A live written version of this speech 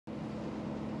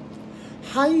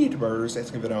Hi YouTubers, it's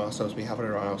gonna be also we have it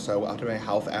around so up to my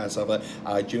health as of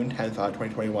June 10th,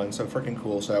 2021, so freaking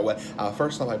cool. So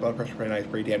first off, my blood pressure pretty nice,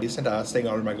 pretty damn decent, staying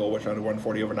under my goal, which is under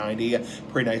 140/90,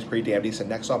 pretty nice, pretty damn decent.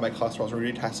 Next off, my cholesterol's been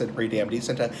retested, pretty damn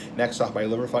decent. Next off, my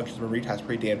liver function's been retested,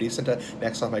 pretty damn decent.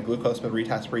 Next off, my glucose been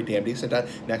retested, pretty damn decent.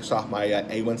 Next off, my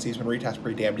A1C's been retested,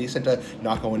 pretty damn decent.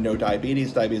 Not going no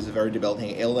diabetes. Diabetes is a very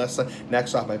debilitating illness.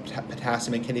 Next off, my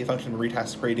potassium and kidney function been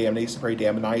retested, pretty damn decent, pretty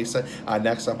damn nice.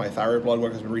 Next off, my thyroid blood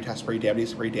work has been retested, pretty damn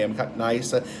decent, pretty damn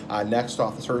nice. Next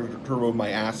off, the surgery to remove my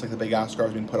ass, like the big ass scar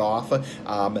has been put off.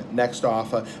 Next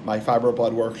off, my fibro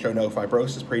blood work show no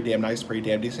fibrosis, pretty damn nice, pretty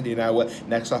damn decent, you know.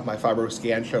 Next off, my fibro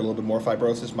scan showed a little bit more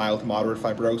fibrosis, mild to moderate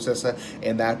fibrosis,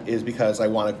 and that is because I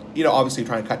want to, you know, obviously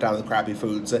try and cut down on the crappy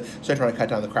foods. So I try to cut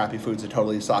down on the crappy foods that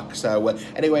totally suck. So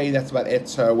anyway, that's about it.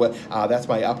 So that's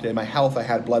my update. My health, I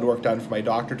had blood work done for my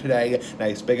doctor today.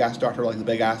 Nice big ass doctor, like the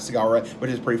big ass cigar, which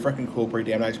is pretty freaking cool,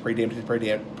 pretty damn nice, pretty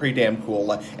damn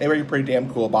cool. Anyway, pretty damn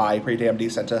cool. Bye, pretty damn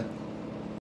decent.